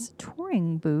women's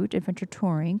touring boot, adventure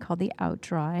touring, called the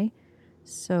Outdry.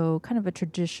 So kind of a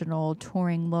traditional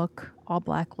touring look, all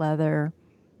black leather,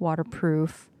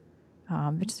 waterproof,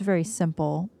 which is a very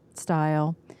simple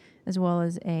style, as well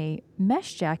as a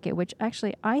mesh jacket, which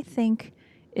actually I think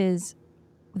is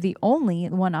the only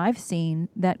one I've seen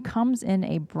that comes in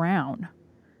a brown.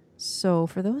 So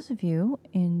for those of you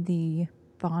in the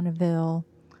Bonneville,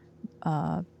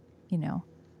 oh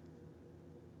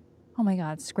my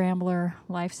God, scrambler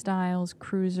lifestyles,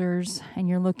 cruisers, and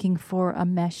you're looking for a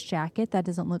mesh jacket that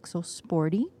doesn't look so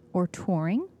sporty or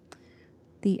touring,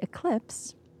 the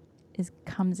Eclipse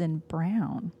comes in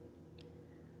brown.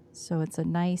 So it's a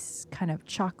nice kind of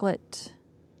chocolate,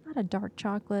 not a dark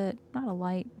chocolate, not a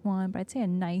light one, but I'd say a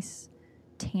nice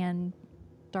tan,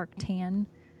 dark tan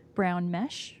brown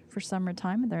mesh for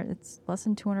summertime. It's less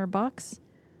than $200.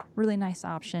 Really nice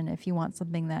option if you want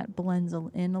something that blends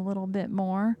in a little bit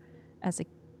more as a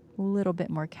little bit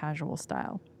more casual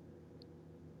style.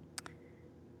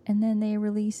 And then they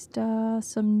released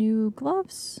some new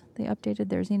gloves. They updated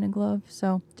their Xena glove.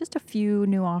 So just a few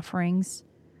new offerings.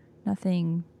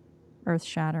 Nothing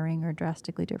earth-shattering or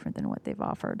drastically different than what they've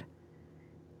offered.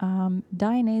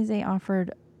 Dainese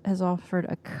has offered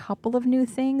a couple of new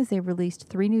things. They released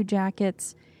 3 new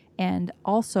jackets and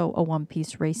also a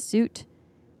one-piece race suit.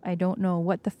 I don't know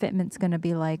what the fitment's going to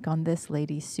be like on this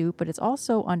lady's suit, but it's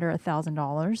also under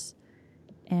 $1,000.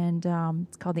 And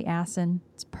it's called the Asin.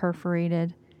 It's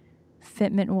perforated.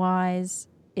 Fitment-wise,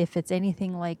 if it's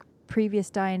anything like previous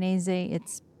Dainese,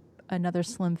 it's another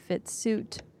slim fit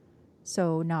suit.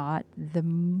 So not the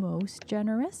most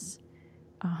generous,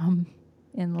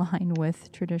 in line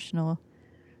with traditional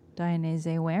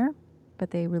Dainese wear.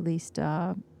 But they released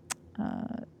a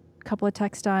couple of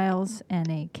textiles and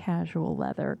a casual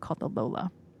leather called the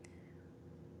Lola.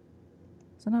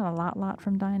 So not a lot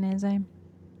from Dainese,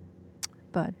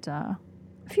 but a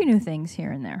few new things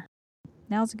here and there.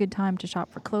 Now's a good time to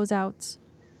shop for closeouts.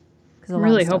 I'm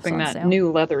really hoping that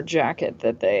new leather jacket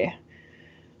that they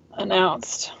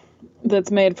announced that's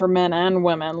made for men and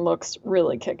women looks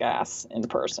really kick-ass in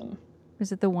person.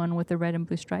 Is it the one with the red and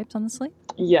blue stripes on the sleeve?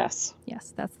 Yes.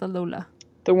 Yes, that's the Lola.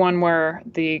 The one where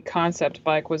the concept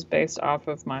bike was based off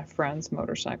of my friend's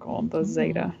motorcycle, the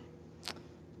Zeta.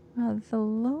 The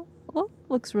Lola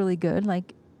looks really good.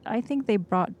 Like, I think they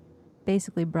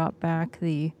basically brought back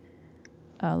the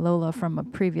Lola from a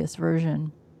previous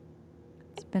version.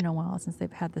 It's been a while since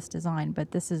they've had this design, but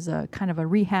this is a kind of a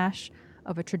rehash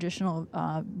of a traditional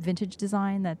vintage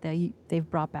design that they've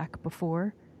brought back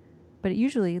before. But it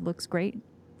usually looks great.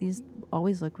 These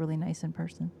always look really nice in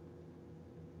person.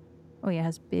 Oh yeah, it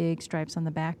has big stripes on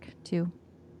the back too.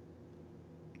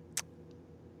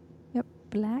 Yep,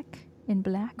 black,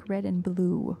 red, and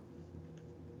blue.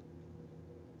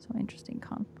 So interesting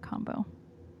combo.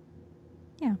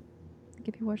 Yeah, I think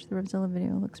if you watch the Revzilla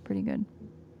video, it looks pretty good.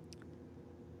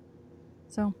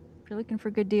 So if you're looking for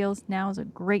good deals, now is a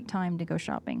great time to go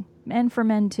shopping. And for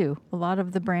men too. A lot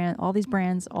of all these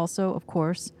brands also, of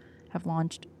course, have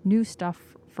launched new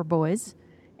stuff for boys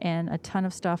and a ton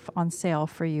of stuff on sale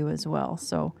for you as well.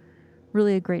 So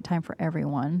really a great time for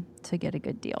everyone to get a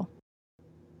good deal.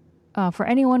 For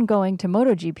anyone going to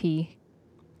MotoGP,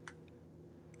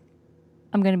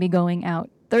 I'm going to be going out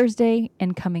Thursday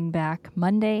and coming back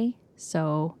Monday.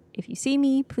 So if you see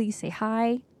me, please say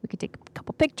hi. We could take a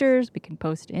couple pictures. We can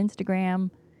post to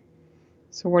Instagram.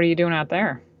 So what are you doing out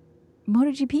there?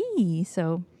 MotoGP.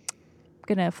 So I'm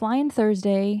going to fly in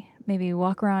Thursday, maybe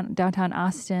walk around downtown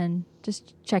Austin,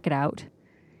 just check it out.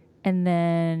 And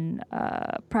then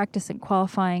practice and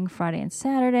qualifying Friday and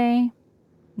Saturday.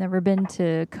 Never been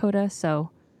to COTA, so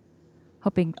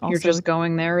hoping also... You're just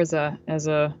going there as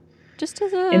a just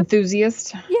as a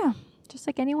enthusiast? Yeah, just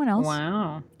like anyone else.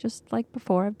 Wow. Just like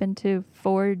before. I've been to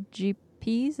 4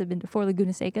 GPs. I've been to 4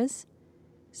 Laguna Secas.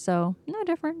 So no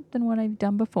different than what I've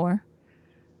done before.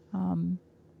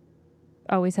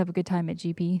 Always have a good time at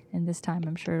GP, and this time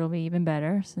I'm sure it'll be even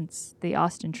better since the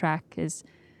Austin track is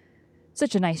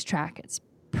such a nice track. It's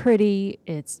pretty,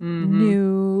 it's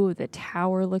new, the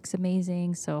tower looks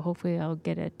amazing, so hopefully I'll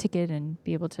get a ticket and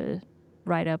be able to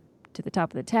ride up to the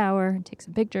top of the tower and take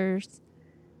some pictures.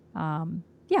 A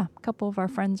couple of our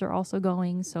friends are also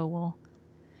going, so we'll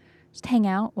just hang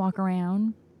out, walk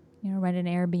around, rent an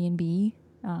Airbnb.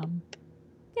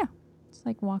 Just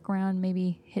like walk around,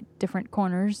 maybe hit different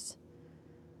corners,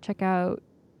 check out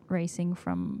racing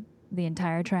from the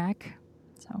entire track.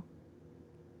 So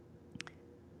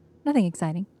nothing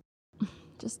exciting,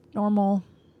 just normal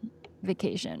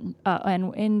vacation.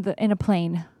 And in a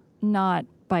plane, not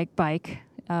bike.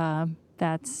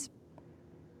 That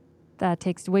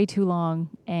takes way too long,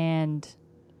 and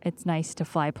it's nice to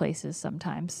fly places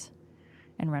sometimes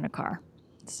and rent a car.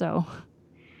 So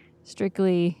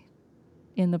strictly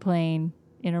in the plane,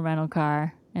 in a rental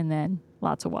car, and then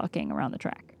lots of walking around the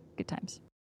track. Good times. If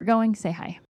you're going, say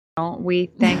hi. Well, we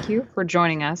thank you for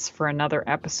joining us for another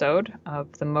episode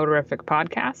of the Motorific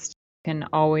Podcast. You can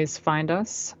always find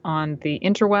us on the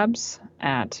interwebs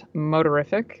at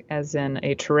Motorific, as in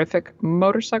a terrific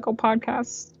motorcycle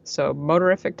podcast. So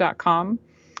motorific.com.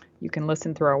 You can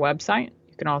listen through our website.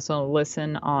 You can also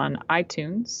listen on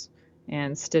iTunes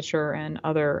and Stitcher and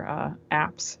other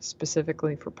apps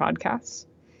specifically for podcasts.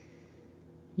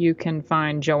 You can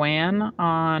find Joanne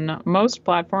on most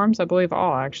platforms, I believe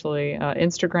all actually,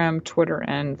 Instagram, Twitter,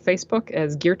 and Facebook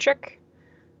as Gearchick.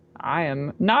 I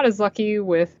am not as lucky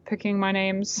with picking my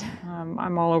names.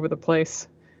 I'm all over the place.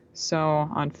 So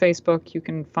on Facebook, you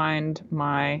can find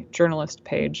my journalist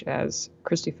page as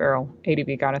Christy Farrell,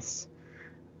 ADV Goddess.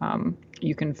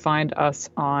 You can find us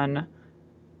on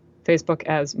Facebook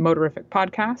as Motorific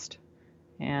Podcast.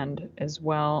 And as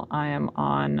well, I am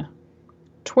on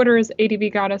Twitter as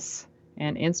ADV Goddess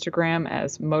and Instagram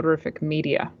as Motorific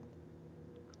Media.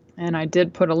 And I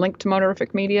did put a link to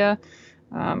Motorific Media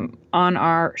on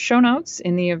our show notes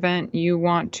in the event you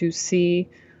want to see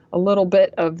a little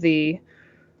bit of the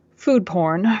food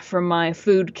porn from my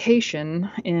foodcation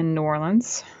in New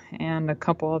Orleans and a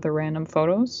couple other random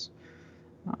photos.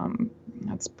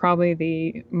 That's probably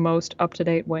the most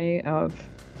up-to-date way of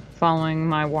following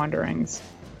my wanderings.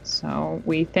 So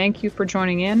we thank you for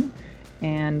joining in,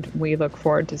 and we look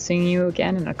forward to seeing you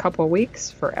again in a couple of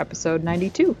weeks for episode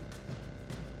 92.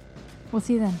 We'll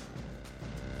see you then.